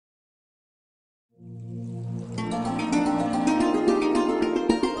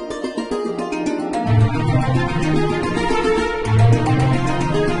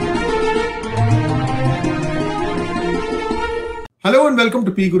Hello and welcome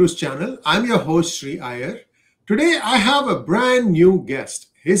to PGurus channel. I'm your host Sri Iyer. Today I have a brand new guest.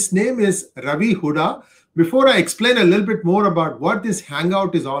 His name is Ravi Hooda. Before I explain a little bit more about what this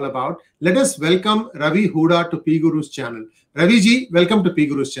hangout is all about, let us welcome Ravi Hooda to PGurus channel. Ravi ji, welcome to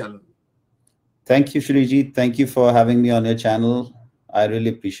PGurus channel. Thank you, Shriji. Thank you for having me on your channel. I really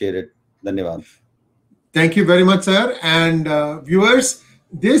appreciate it. Dhanyavad. Thank you very much, sir. And viewers,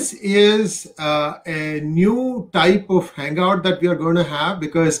 this is a new type of hangout that we are going to have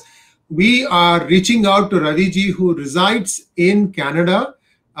because we are reaching out to Ravi ji, who resides in Canada.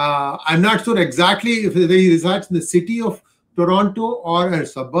 I'm not sure exactly if he resides in the city of Toronto or a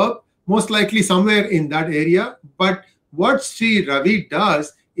suburb, most likely somewhere in that area. But what Sri Ravi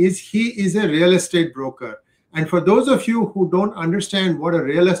does is he is a real estate broker. And for those of you who don't understand what a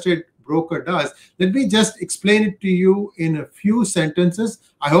real estate broker does, let me just explain it to you in a few sentences.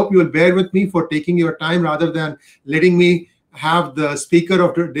 I hope you will bear with me for taking your time rather than letting me have the speaker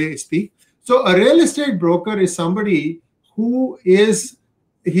of the day speak. So a real estate broker is somebody who is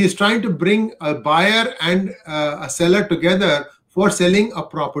trying to bring a buyer and a seller together for selling a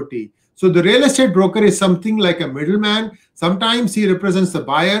property. So the real estate broker is something like a middleman. Sometimes he represents the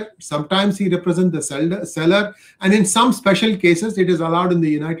buyer, sometimes he represents the seller, and in some special cases, it is allowed in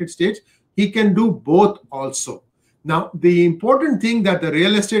the United States, he can do both also. Now, the important thing that the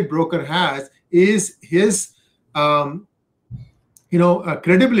real estate broker has is his credibility.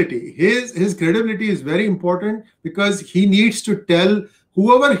 His credibility is very important because he needs to tell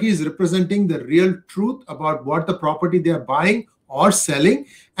whoever he is representing the real truth about what the property they are buying or selling,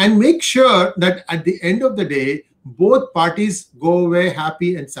 and make sure that at the end of the day, both parties go away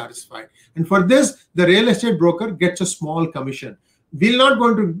happy and satisfied. And for this, the real estate broker gets a small commission. We're not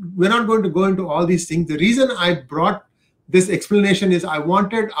going to go into all these things. The reason I brought this explanation is I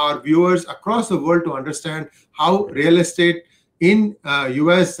wanted our viewers across the world to understand how real estate in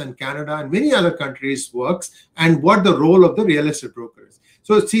US and Canada and many other countries works and what the role of the real estate broker is.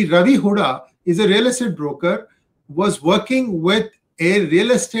 So see, Ravi Hooda is a real estate broker, was working with a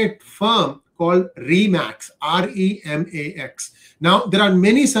real estate firm called RE/MAX, REMAX. Now, there are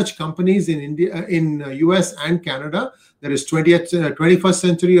many such companies in India, in US and Canada. There is 21st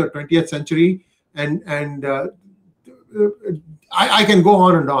century or 20th century, and I can go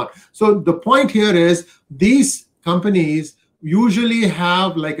on and on. So the point here is these companies usually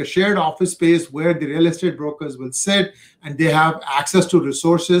have like a shared office space where the real estate brokers will sit, and they have access to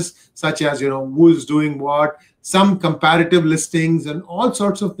resources such as, who's doing what, some comparative listings and all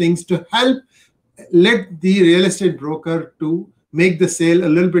sorts of things to help let the real estate broker to make the sale a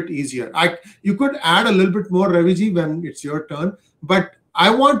little bit easier. You could add a little bit more, Raviji, when it's your turn, but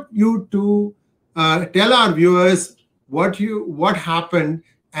I want you to tell our viewers what happened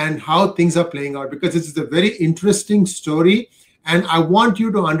and how things are playing out, because this is a very interesting story, and I want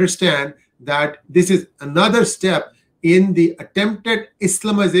you to understand that this is another step in the attempted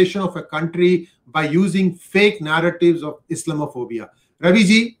Islamization of a country by using fake narratives of Islamophobia. Ravi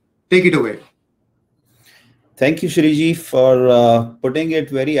ji, take it away. Thank you, Shriji, for putting it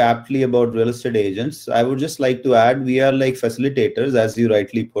very aptly about real estate agents. I would just like to add, we are like facilitators, as you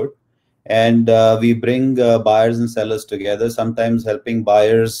rightly put, and we bring buyers and sellers together, sometimes helping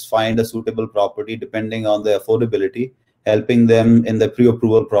buyers find a suitable property depending on their affordability, helping them in the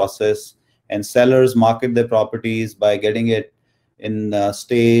pre-approval process, and sellers market their properties by getting it in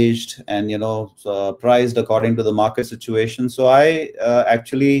staged and priced according to the market situation. So I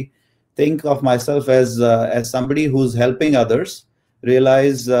actually think of myself as somebody who's helping others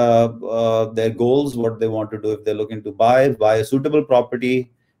realize their goals, what they want to do. If they're looking to buy a suitable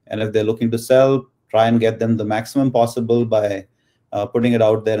property, and if they're looking to sell, try and get them the maximum possible by putting it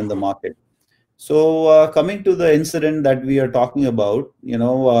out there in the market. So coming to the incident that we are talking about,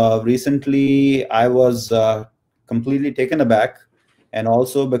 recently I was completely taken aback. And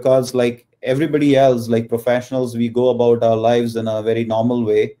also because like everybody else, like professionals, we go about our lives in a very normal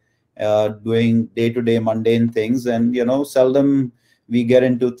way, doing day-to-day mundane things. And, seldom we get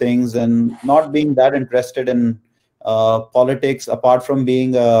into things and not being that interested in politics, apart from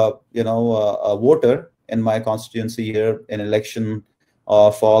being a voter in my constituency here in election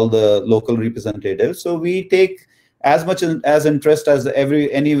of all the local representatives. So we take as much as interest as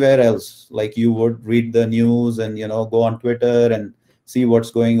anywhere else, like you would read the news and go on Twitter and see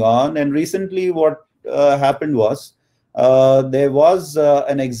what's going on. And recently what happened was there was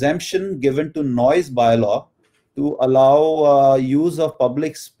an exemption given to noise bylaw to allow use of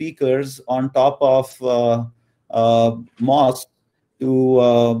public speakers on top of mosques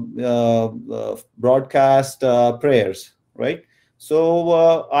to broadcast prayers, right?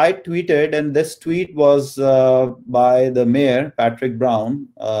 So I tweeted, and this tweet was by the mayor, Patrick Brown,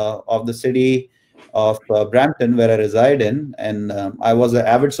 of the city of Brampton, where I reside in. And I was an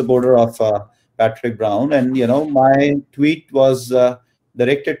avid supporter of Patrick Brown. And, my tweet was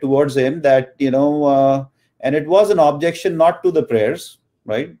directed towards him that, and it was an objection not to the prayers,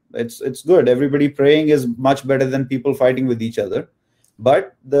 right? It's good. Everybody praying is much better than people fighting with each other.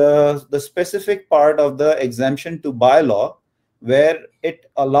 But the specific part of the exemption to bylaw, where it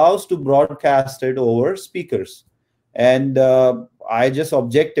allows to broadcast it over speakers. And I just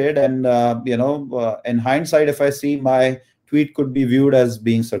objected. And, in hindsight, if I see, my tweet could be viewed as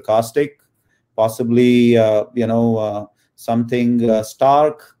being sarcastic, possibly, something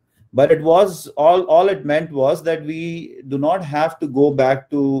stark. But it was all it meant was that we do not have to go back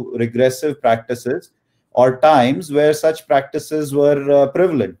to regressive practices or times where such practices were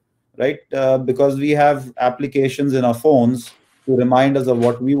prevalent, right? Because we have applications in our phones to remind us of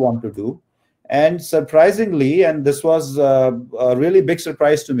what we want to do. And surprisingly, and this was a really big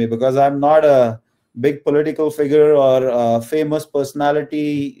surprise to me, because I'm not a big political figure or a famous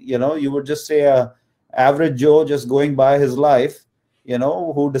personality, you would just say a average Joe just going by his life,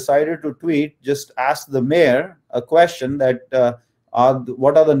 who decided to tweet, just ask the mayor a question that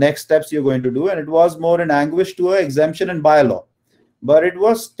what are the next steps you're going to do? And it was more in anguish to an exemption in bylaw. But it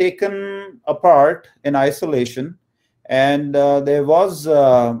was taken apart in isolation. And there was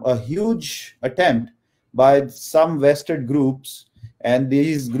a huge attempt by some vested groups, and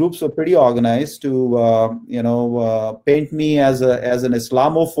these groups were pretty organized, to paint me as an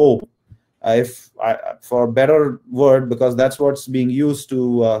Islamophobe, for a better word, because that's what's being used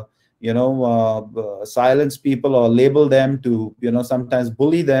to silence people or label them, to sometimes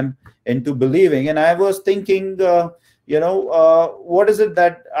bully them into believing. And I was thinking, what is it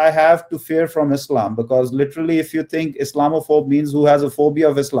that I have to fear from Islam? Because literally, if you think Islamophobe means who has a phobia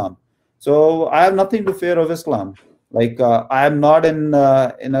of Islam, so I have nothing to fear of Islam. Like, I am not in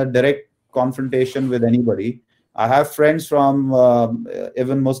a direct confrontation with anybody. I have friends from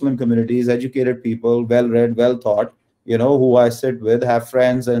even Muslim communities, educated people, well-read, well-thought, who I sit with, have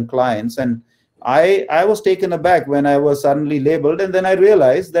friends and clients. And I was taken aback when I was suddenly labeled. And then I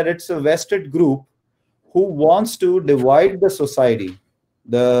realized that it's a vested group who wants to divide the society,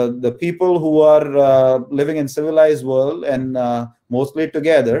 the people who are living in civilized world and mostly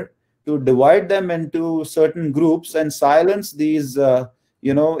together, to divide them into certain groups and silence these.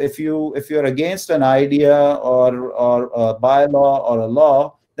 If you're against an idea or a bylaw or a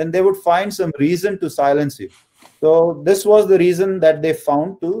law, then they would find some reason to silence you. So this was the reason that they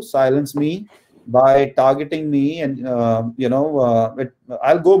found to silence me by targeting me. And I'll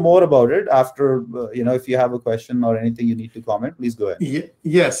go more about it after. If you have a question or anything you need to comment, please go ahead.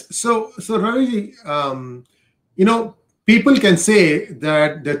 Yes. So Ravi, people can say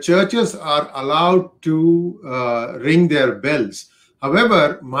that the churches are allowed to ring their bells.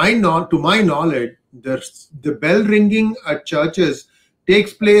 However, to my knowledge, the bell ringing at churches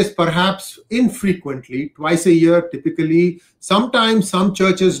takes place perhaps infrequently, twice a year typically. Sometimes some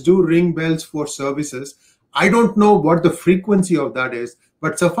churches do ring bells for services. I don't know what the frequency of that is,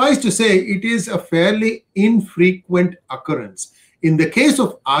 but suffice to say, it is a fairly infrequent occurrence. In the case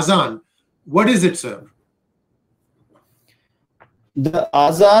of Azan, what is it, sir? The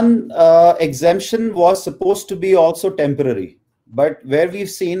Azan exemption was supposed to be also temporary. But where we've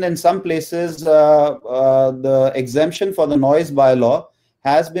seen in some places, the exemption for the noise bylaw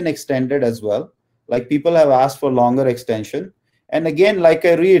has been extended as well. Like, people have asked for longer extension. And again, like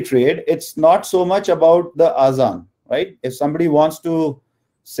I reiterate, it's not so much about the Azan, right? If somebody wants to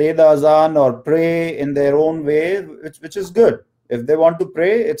say the Azan or pray in their own way, which is good. If they want to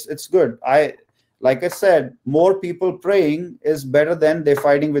pray, it's good. Like I said, more people praying is better than they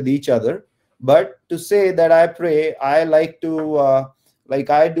fighting with each other. But to say that I pray, I like to,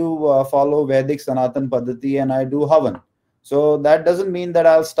 I do follow Vedic Sanatan Paddhati, and I do Havan. So that doesn't mean that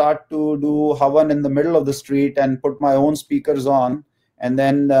I'll start to do Havan in the middle of the street and put my own speakers on, and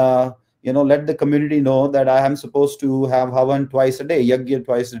then, let the community know that I am supposed to have Havan twice a day, Yajna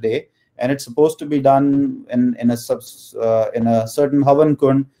twice a day. And it's supposed to be done in a certain Havan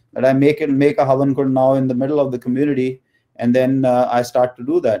Kund, that I make a Havan Kund now in the middle of the community. And then I start to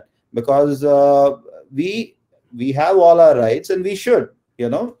do that. Because we have all our rights, and we should,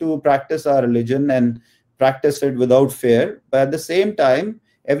 to practice our religion and practice it without fear. But at the same time,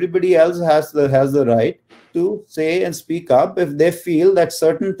 everybody else has the right to say and speak up if they feel that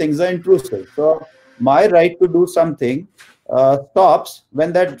certain things are intrusive. So my right to do something stops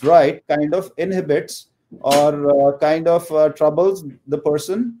when that right kind of inhibits or kind of troubles the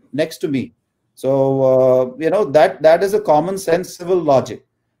person next to me. So that is a common sense civil logic.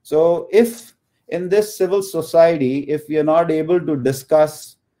 So if in this civil society, if we are not able to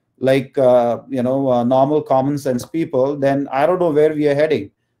discuss like normal common sense people, then I don't know where we are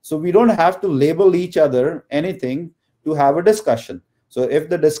heading. So we don't have to label each other anything to have a discussion. So if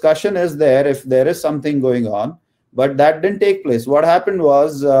the discussion is there, if there is something going on, but that didn't take place, what happened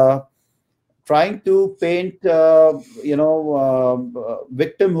was trying to paint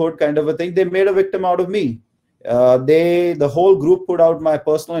victimhood kind of a thing. They made a victim out of me. The whole group put out my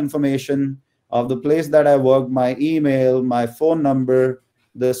personal information of the place that I worked, my email, my phone number,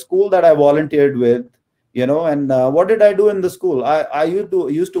 the school that I volunteered with, and what did I do in the school? I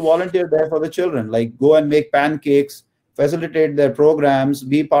used to volunteer there for the children, like go and make pancakes, facilitate their programs,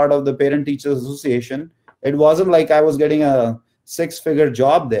 be part of the parent teachers association. It wasn't like I was getting a 6-figure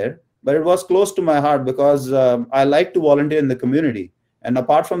job there, but it was close to my heart because I like to volunteer in the community. And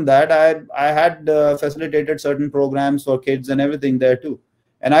apart from that, I had facilitated certain programs for kids and everything there too.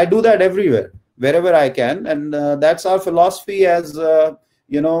 And I do that everywhere, wherever I can. And that's our philosophy as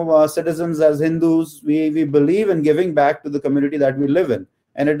citizens, as Hindus. We believe in giving back to the community that we live in.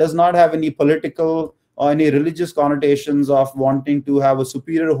 And it does not have any political or any religious connotations of wanting to have a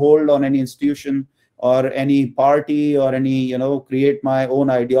superior hold on any institution or any party or any, create my own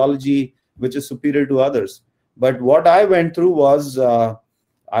ideology, which is superior to others. But what I went through was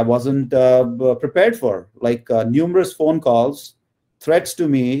I wasn't prepared for, like numerous phone calls, threats to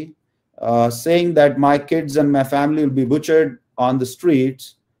me, saying that my kids and my family will be butchered on the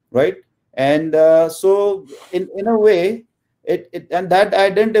streets, right? And so in a way, and that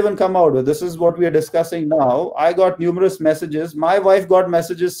I didn't even come out with. This is what we are discussing now. I got numerous messages. My wife got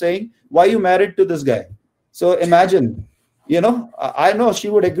messages saying, why are you married to this guy? So imagine, I know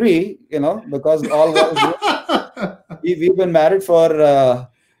she would agree, because we've been married for a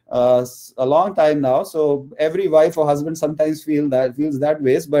long time now. So every wife or husband sometimes feels that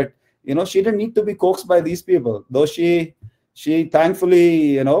ways. But, she didn't need to be coaxed by these people, though she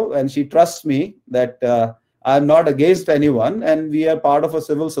thankfully, and she trusts me that I'm not against anyone, and we are part of a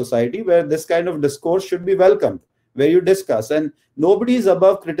civil society where this kind of discourse should be welcomed, where you discuss, and nobody is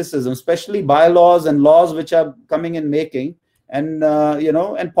above criticism, especially bylaws and laws which are coming in making, and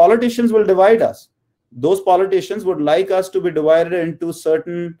and politicians will divide us. Those politicians would like us to be divided into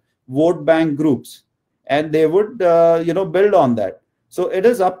certain vote bank groups, and they would build on that. So it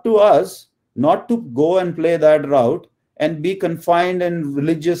is up to us not to go and play that route and be confined in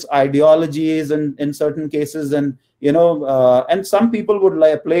religious ideologies and in certain cases, and and some people would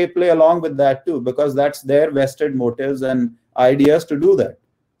like play along with that too, because that's their vested motives and ideas to do that.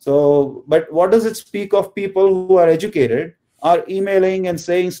 So, but what does it speak of people who are educated are emailing and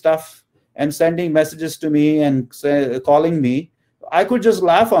saying stuff and sending messages to me and calling me? I could just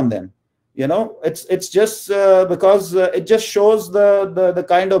laugh on them. It's just because it just shows the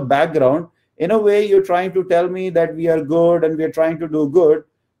kind of background. In a way, you're trying to tell me that we are good and we're trying to do good,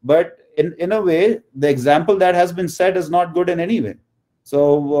 but in a way, the example that has been set is not good in any way.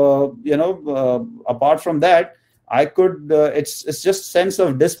 So, apart from that, I could, it's just sense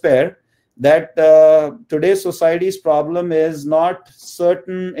of despair that today's society's problem is not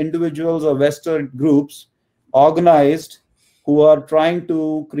certain individuals or Western groups organized who are trying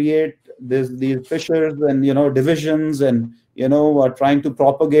to create these fissures and, divisions and, are trying to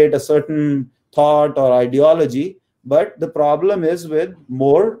propagate a certain thought or ideology. But the problem is with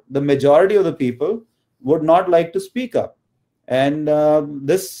the majority of the people would not like to speak up. And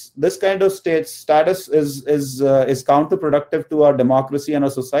this kind of status is counterproductive to our democracy and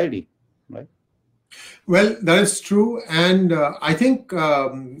our society, right? Well, that is true. And I think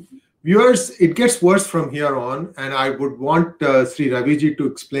viewers, it gets worse from here on. And I would want Sri Raviji to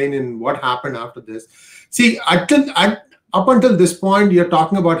explain in what happened after this. See, up until this point, you're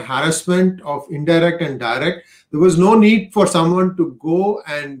talking about harassment of indirect and direct. There was no need for someone to go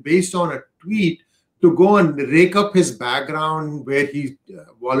and, based on a tweet, to go and rake up his background, where he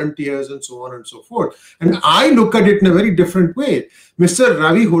volunteers and so on and so forth. And I look at it in a very different way. Mr.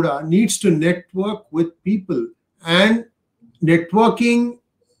 Ravi Hooda needs to network with people, and networking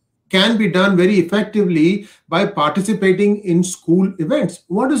can be done very effectively by participating in school events.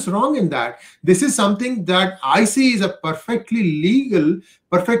 What is wrong in that? This is something that I see is a perfectly legal,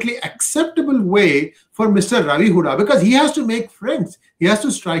 perfectly acceptable way for Mr. Ravi Hooda, because he has to make friends. He has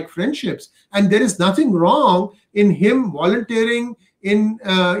to strike friendships. And there is nothing wrong in him volunteering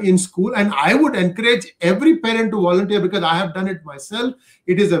in school. And I would encourage every parent to volunteer, because I have done it myself.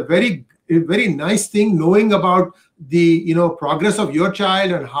 It is a very a very nice thing, knowing about the progress of your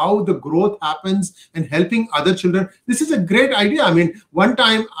child and how the growth happens and helping other children. This is a great idea. I mean, one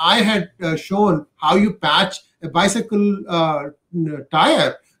time I had shown how you patch a bicycle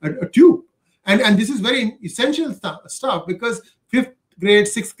tire, a tube, and this is very essential stuff, because fifth grade,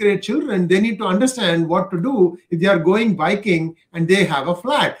 sixth grade children, they need to understand what to do if they are going biking and they have a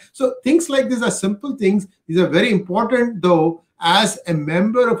flat. So things like this are simple things. These are very important, though, as a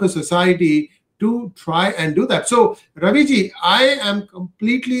member of a society, to try and do that. So Raviji, I am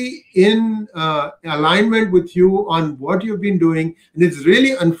completely in alignment with you on what you've been doing. And it's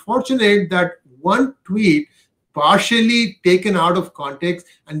really unfortunate that one tweet partially taken out of context,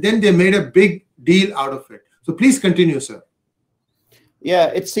 and then they made a big deal out of it. So please continue, sir. Yeah,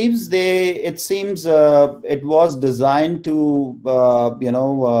 it seems it was designed to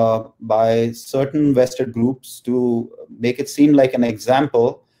by certain vested groups to make it seem like an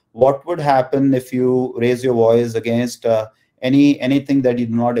example what would happen if you raise your voice against anything that you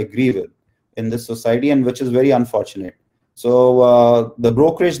do not agree with in this society, and which is very unfortunate. So the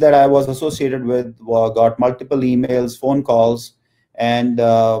brokerage that I was associated with got multiple emails, phone calls, and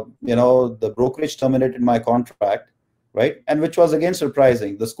the brokerage terminated my contract. Right, and which was again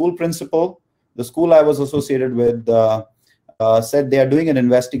surprising. The school principal, the school I was associated with, said they are doing an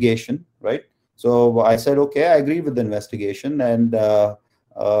investigation. Right, so I said, okay, I agree with the investigation, and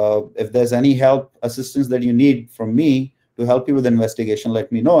if there's any help, assistance that you need from me to help you with the investigation,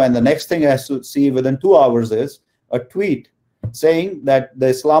 let me know. And the next thing I see within 2 hours is a tweet saying that the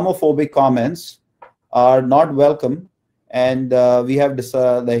Islamophobic comments are not welcome, and we have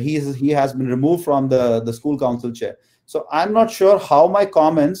that he has been removed from the school council chair. So I'm not sure how my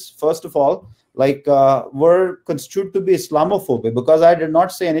comments, first of all, were construed to be Islamophobic, because I did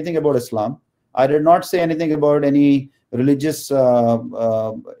not say anything about Islam. I did not say anything about any religious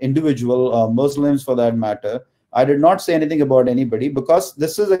individual, Muslims for that matter. I did not say anything about anybody, because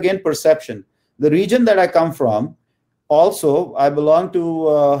this is again perception. The region that I come from, also, I belong to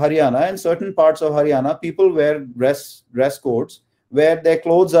Haryana. In certain parts of Haryana, people wear dress codes where their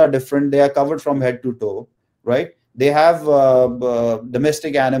clothes are different. They are covered from head to toe, right? They have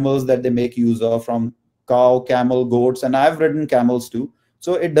domestic animals that they make use of, from cow, camel, goats, and I've ridden camels too.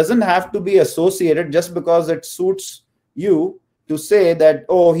 So it doesn't have to be associated just because it suits you to say that,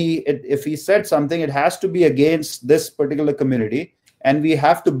 oh, if he said something, it has to be against this particular community, and we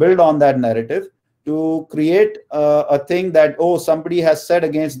have to build on that narrative to create a thing that, oh, somebody has said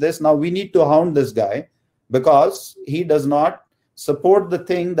against this, now we need to hound this guy because he does not support the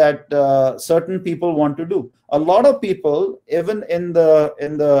thing that certain people want to do. A lot of people, even in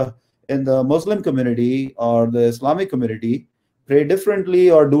the Muslim community or the Islamic community, pray differently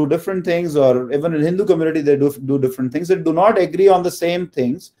or do different things, or even in Hindu community they do different things. They do not agree on the same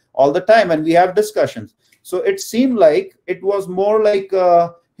things all the time, and we have discussions. So it seemed like it was more like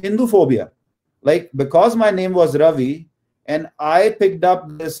Hindu phobia. Like, because my name was Ravi and I picked up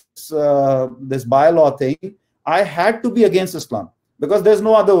this bylaw thing, I had to be against Islam, because there's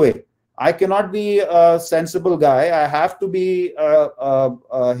no other way. I cannot be a sensible guy. I have to be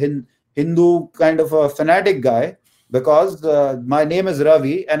a Hindu kind of a fanatic guy, because my name is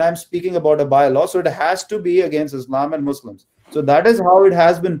Ravi and I'm speaking about a bylaw, so it has to be against Islam and Muslims. So that is how it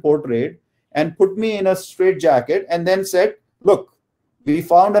has been portrayed, and put me in a straitjacket, and then said, look, we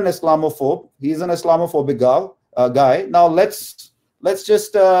found an Islamophobe. He's an Islamophobic guy. Now let's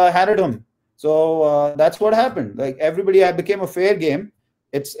just hand it him. So that's what happened. Like, everybody, I became a fair game.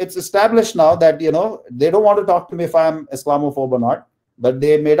 It's established now that, they don't want to talk to me if I'm Islamophobe or not, but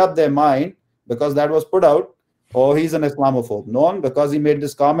they made up their mind, because that was put out. Oh, he's an Islamophobe. No, because he made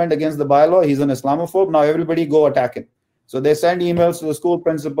this comment against the bylaw, he's an Islamophobe. Now everybody go attack him. So they send emails to the school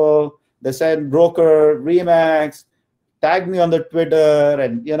principal. They send broker, Remax, tag me on the Twitter,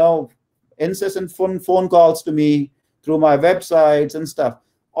 and incessant phone calls to me through my websites and stuff.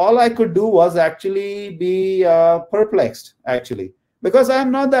 All I could do was actually be perplexed, actually, because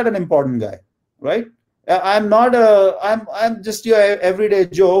I'm not that an important guy, right? I'm just your everyday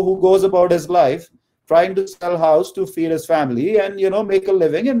Joe who goes about his life trying to sell house to feed his family and make a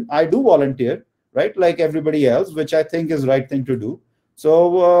living, and I do volunteer, right, like everybody else, which I think is right thing to do.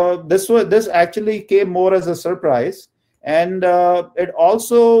 So this actually came more as a surprise. And it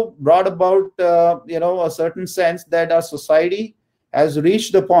also brought about, a certain sense that our society has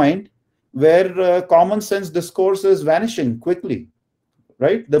reached a point where common sense discourse is vanishing quickly,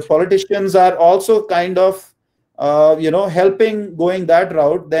 right? The politicians are also kind of, helping going that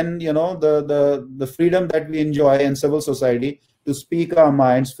route. Then, the freedom that we enjoy in civil society to speak our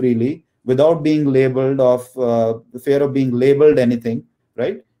minds freely without being labeled, of the fear of being labeled anything,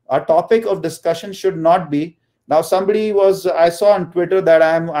 right? our topic of discussion should not be, now somebody was, I saw on Twitter that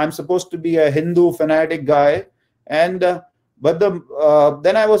I'm supposed to be a Hindu fanatic guy, and then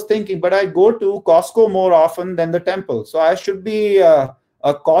I was thinking, but I go to Costco more often than the temple, so I should be a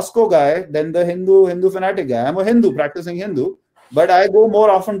Costco guy than the Hindu fanatic guy. I'm a Hindu, practicing Hindu, but I go more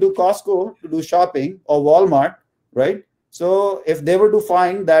often to Costco to do shopping, or Walmart, right? So if they were to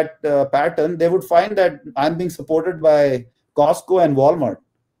find that pattern, they would find that I'm being supported by Costco and Walmart.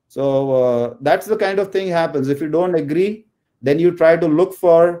 So that's the kind of thing happens. If you don't agree, then you try to look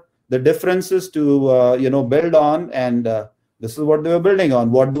for the differences to build on, and this is what they were building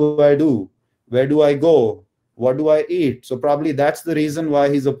on. What do I do? Where do I go? What do I eat? So probably that's the reason why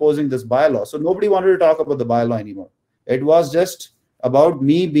he's opposing this bylaw. So nobody wanted to talk about the bylaw anymore. It was just about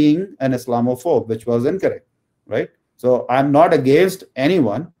me being an Islamophobe, which was incorrect, right? So I'm not against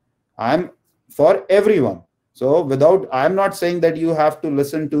anyone. I'm for everyone. So I'm not saying that you have to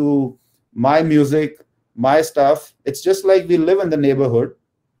listen to my music, my stuff. It's just like we live in the neighborhood.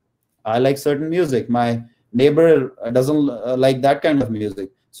 I like certain music. My neighbor doesn't like that kind of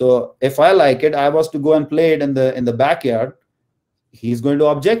music. So if I like it, I was to go and play it in the backyard, he's going to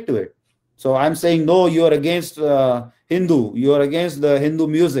object to it. So I'm saying, no, you're against Hindu. You're against the Hindu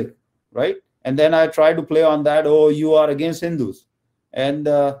music, right? And then I try to play on that. Oh, you are against Hindus. And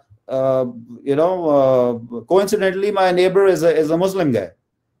coincidentally, my neighbor is a Muslim guy,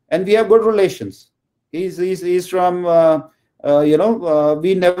 and we have good relations. He's from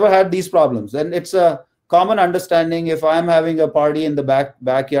we never had these problems, and it's a common understanding. If I'm having a party in the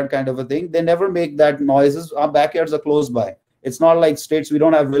backyard kind of a thing, they never make that noises. Our backyards are close by. It's not like states, we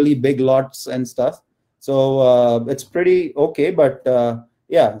don't have really big lots and stuff, so it's pretty okay. But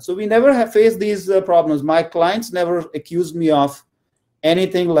yeah, so we never have faced these problems. My clients never accused me of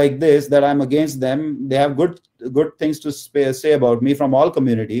anything like this, that I'm against them. They have good things to say about me from all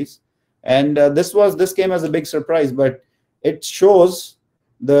communities, and this came as a big surprise, but it shows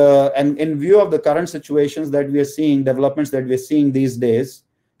and in view of the current situations that we are seeing, developments that we're seeing these days,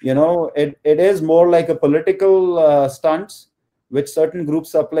 it is more like a political stunts which certain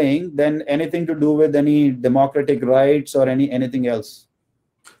groups are playing than anything to do with any democratic rights or anything else.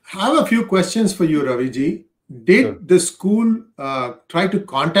 I have a few questions for you, Raviji. Did the school try to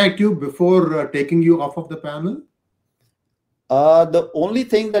contact you before taking you off of the panel? The only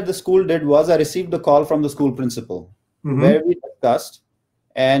thing that the school did was I received a call from the school principal where we discussed,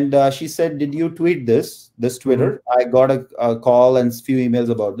 and she said, did you tweet this Twitter? I got a call and a few emails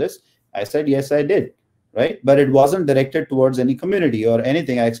about this. I said, yes, I did, right? But it wasn't directed towards any community or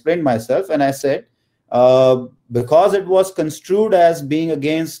anything. I explained myself, and I said, because it was construed as being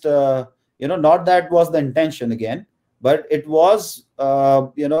against not that was the intention again, but it was,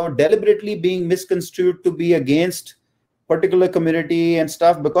 deliberately being misconstrued to be against particular community and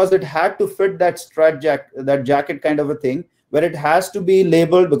stuff, because it had to fit that that jacket kind of a thing, where it has to be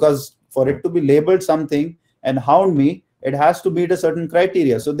labeled, because for it to be labeled something and hound me, it has to meet a certain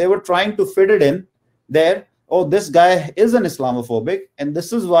criteria. So they were trying to fit it in there. Oh, this guy is an Islamophobic, and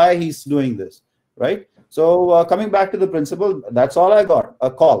this is why he's doing this, right? So coming back to the principal, that's all I got, a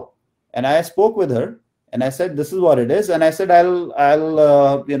call. And I spoke with her, and I said, this is what it is. And I said,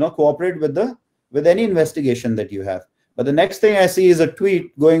 I'll cooperate with any investigation that you have. But the next thing I see is a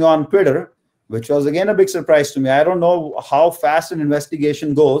tweet going on Twitter, which was again a big surprise to me. I don't know how fast an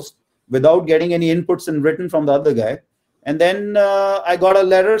investigation goes without getting any inputs in written from the other guy. And then I got a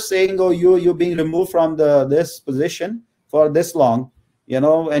letter saying, oh, you're being removed from this position for this long,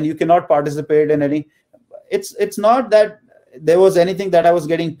 and you cannot participate in any. It's not that there was anything that I was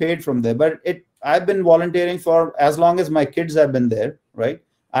getting paid from there, but I've been volunteering for as long as my kids have been there, right?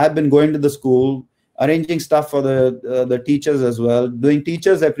 I have been going to the school, arranging stuff for the teachers as well, doing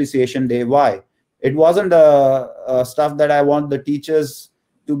Teachers Appreciation Day. Why? It wasn't stuff that I want the teachers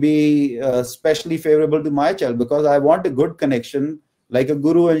to be especially favorable to my child, because I want a good connection, like a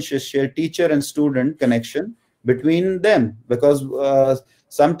guru and shishya, teacher and student connection between them, because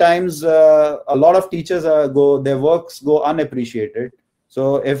sometimes a lot of teachers their works go unappreciated.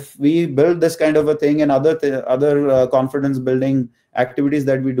 So if we build this kind of a thing, and other confidence building activities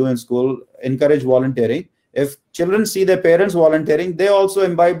that we do in school, encourage volunteering, if children see their parents volunteering, they also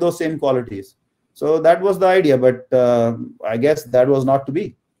imbibe those same qualities. So that was the idea, but I guess that was not to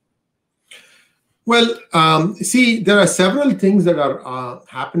be. Well, see, there are several things that are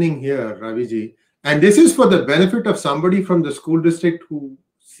happening here, Raviji, and this is for the benefit of somebody from the school district who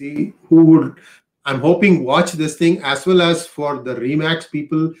would, I'm hoping, watch this thing, as well as for the Remax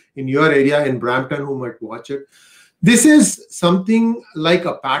people in your area in Brampton who might watch it. This is something like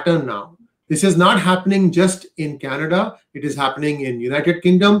a pattern now. This is not happening just in Canada. It is happening in United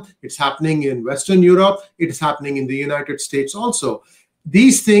Kingdom. It's happening in Western Europe. It's happening in the United States also.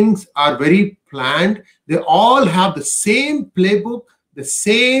 These things are very planned. They all have the same playbook, the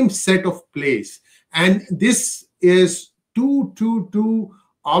same set of plays. And this is too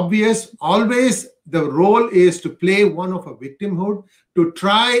obvious. Always the role is to play one of a victimhood, to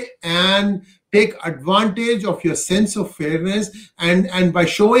try and take advantage of your sense of fairness, and by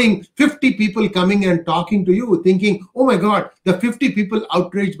showing 50 people coming and talking to you, thinking, oh my God, the 50 people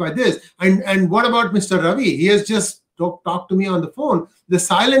outraged by this. And what about Mr. Ravi? He has just talked to me on the phone. The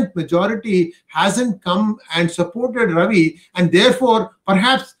silent majority hasn't come and supported Ravi, and therefore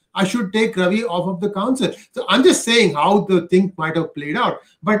perhaps I should take Ravi off of the council. So I'm just saying how the thing might have played out.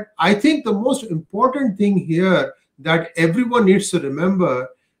 But I think the most important thing here that everyone needs to remember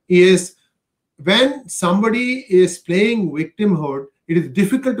is, when somebody is playing victimhood, it is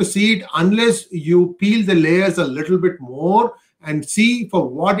difficult to see it unless you peel the layers a little bit more and see for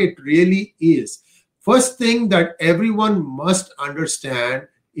what it really is. First thing that everyone must understand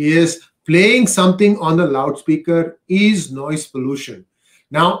is playing something on the loudspeaker is noise pollution.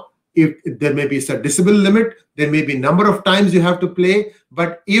 Now, if there may be a decibel limit, there may be number of times you have to play,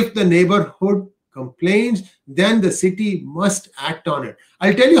 but if the neighborhood complains, then the city must act on it.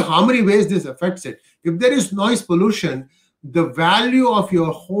 I'll tell you how many ways this affects it. If there is noise pollution, the value of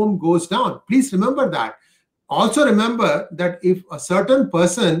your home goes down. Please remember that. Also remember that if a certain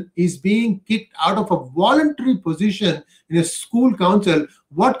person is being kicked out of a voluntary position in a school council,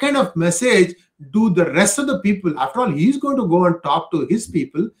 what kind of message do the rest of the people, after all, he's going to go and talk to his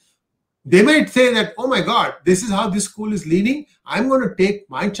people. They might say that, oh my God, this is how this school is leading. I'm going to take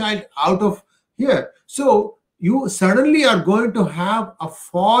my child out of here. So you suddenly are going to have a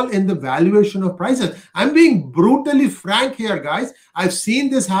fall in the valuation of prices. I'm being brutally frank here, guys. I've seen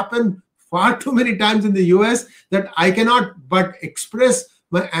this happen far too many times in the US that I cannot but express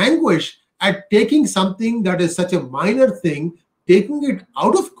my anguish at taking something that is such a minor thing, taking it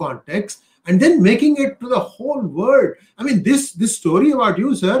out of context, and then making it to the whole world. I mean, this story about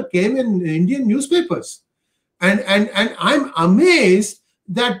you, sir, came in Indian newspapers. And I'm amazed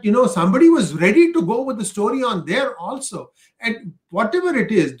that, somebody was ready to go with the story on there also. And whatever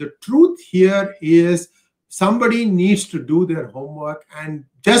it is, the truth here is somebody needs to do their homework. And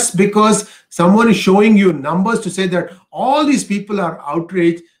just because someone is showing you numbers to say that all these people are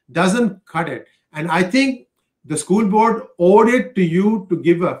outraged doesn't cut it. And I think the school board owed it to you to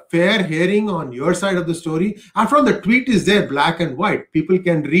give a fair hearing on your side of the story. After all, the tweet is there, black and white. People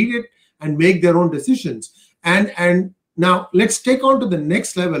can read it and make their own decisions. And now let's take on to the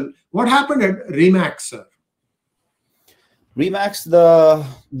next level. What happened at Remax, sir? Remax,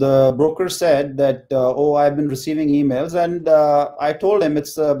 the broker said that, oh, I've been receiving emails, and I told him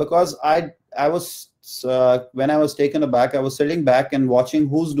it's because I was when I was taken aback, I was sitting back and watching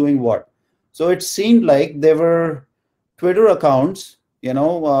who's doing what. So it seemed like there were Twitter accounts,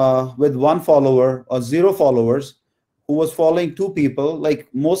 with 1 follower or 0 followers, who was following 2 people. Like,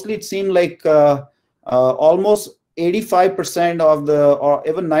 mostly it seemed like almost 85% of or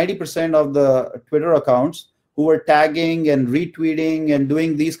even 90% of the Twitter accounts who were tagging and retweeting and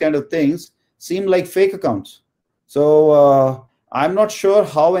doing these kind of things seemed like fake accounts. So I'm not sure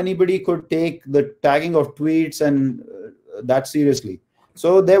how anybody could take the tagging of tweets and that seriously.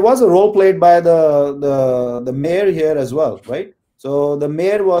 So there was a role played by the mayor here as well, right? So the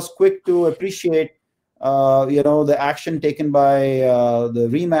mayor was quick to appreciate, the action taken by the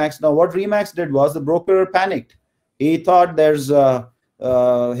Remax. Now, what Remax did was, the broker panicked. He thought there's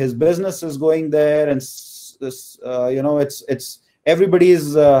his business is going there, and it's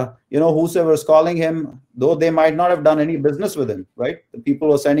everybody's whosoever is calling him, though they might not have done any business with him, right? The people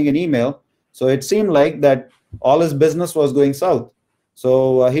were sending an email, so it seemed like that all his business was going south.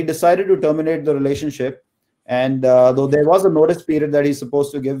 So he decided to terminate the relationship. And though there was a notice period that he's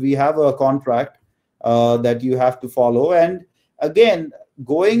supposed to give, we have a contract that you have to follow. And again,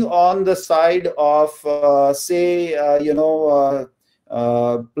 going on the side of,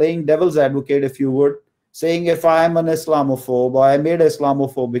 playing devil's advocate, if you would, saying if I'm an Islamophobe or I made an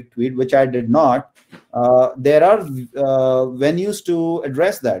Islamophobic tweet, which I did not, there are venues to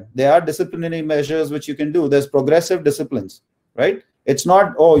address that. There are disciplinary measures which you can do. There's progressive disciplines, right? It's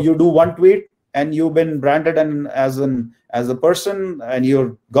not, oh, you do 1 tweet and you've been branded as a person and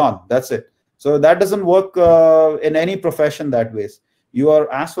you're gone. That's it. So that doesn't work in any profession that way. You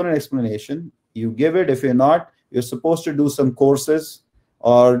are asked for an explanation. You give it. If you're not, you're supposed to do some courses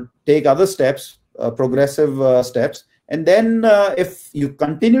or take other steps, progressive steps. And then if you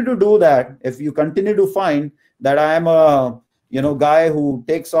continue to do that, if you continue to find that I am a guy who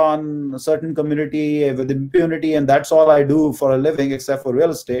takes on a certain community with impunity, and that's all I do for a living except for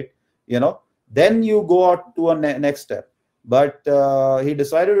real estate, then you go out to a next step. But he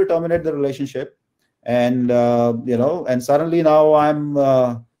decided to terminate the relationship, and and suddenly now I'm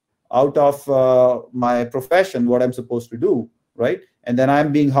out of my profession, what I'm supposed to do, right? And then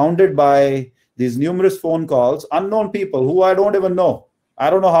I'm being hounded by these numerous phone calls, unknown people who I don't even know. I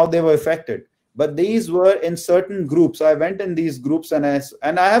don't know how they were affected, but these were in certain groups. I went in these groups, and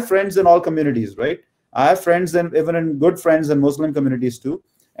I have friends in all communities, right? I have friends, and even in good friends in Muslim communities too.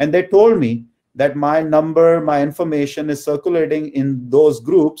 And they told me that my number, my information is circulating in those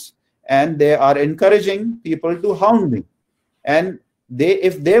groups, and they are encouraging people to hound me. And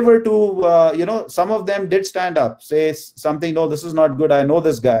if they were to, some of them did stand up, say something, no, this is not good. I know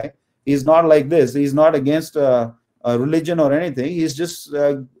this guy. He's not like this. He's not against a religion or anything. He's just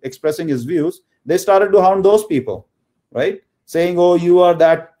expressing his views. They started to hound those people, right? Saying, oh, you are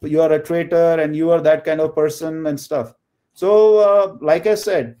a traitor, and you are that kind of person and stuff. So, like I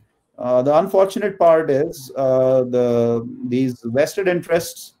said, the unfortunate part is these vested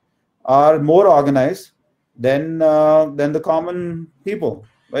interests are more organized than the common people,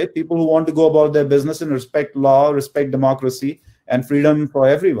 right? People who want to go about their business and respect law, respect democracy, and freedom for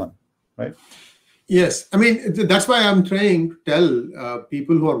everyone, right? Yes, I mean, that's why I'm trying to tell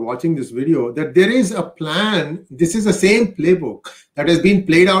people who are watching this video that there is a plan. This is the same playbook that has been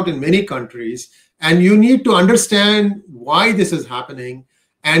played out in many countries, and you need to understand why this is happening,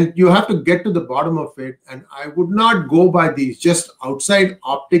 and you have to get to the bottom of it. And I would not go by these just outside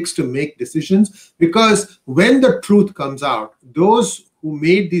optics to make decisions, because when the truth comes out, those who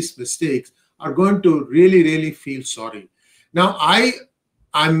made these mistakes are going to really, really feel sorry. Now,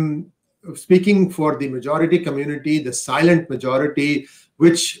 I'm speaking for the majority community, the silent majority,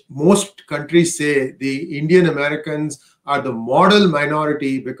 which most countries say the Indian Americans are the model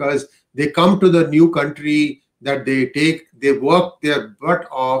minority, because they come to the new country that they work their butt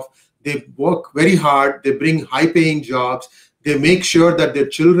off, they work very hard, they bring high-paying jobs, they make sure that their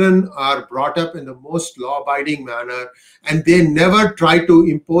children are brought up in the most law-abiding manner, and they never try to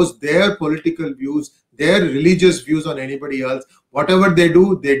impose their political views, their religious views on anybody else. Whatever they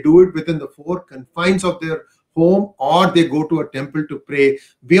do it within the four confines of their home, or they go to a temple to pray.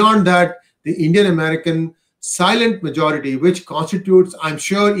 Beyond that, the Indian American silent majority, which constitutes, I'm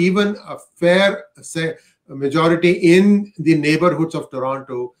sure, even a fair majority in the neighborhoods of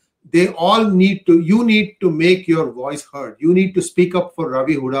Toronto, you need to make your voice heard. You need to speak up for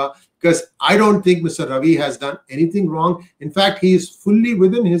Ravi Hooda, because I don't think Mr. Ravi has done anything wrong. In fact, he is fully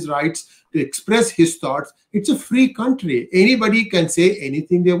within his rights to express his thoughts. It's a free country. Anybody can say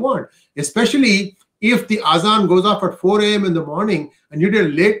anything they want, especially if the azan goes off at 4 a.m. in the morning and you did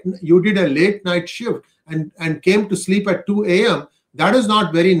a late night shift and came to sleep at 2 a.m. That is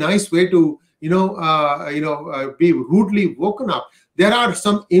not very nice way to be rudely woken up. There are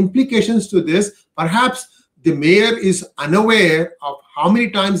some implications to this. Perhaps the mayor is unaware of how many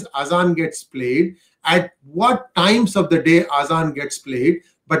times azan gets played, at what times of the day azan gets played.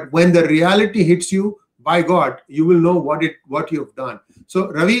 But when the reality hits you, by God, you will know what you've done.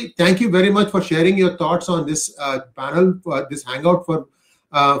 So, Ravi, thank you very much for sharing your thoughts on this panel, this hangout for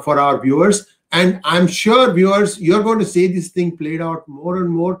our viewers. And I'm sure, viewers, you're going to see this thing played out more and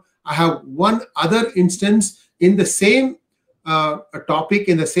more. I have one other instance in the same topic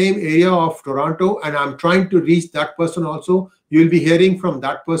in the same area of Toronto, and I'm trying to reach that person also. You'll be hearing from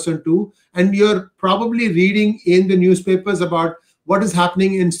that person too. And you're probably reading in the newspapers about what is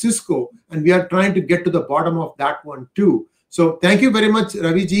happening in Cisco, and we are trying to get to the bottom of that one too. So thank you very much,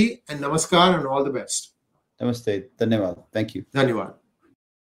 Ravi ji, and namaskar, and all the best. Namaste. Dhanyawad. Thank you. Dhanyawad.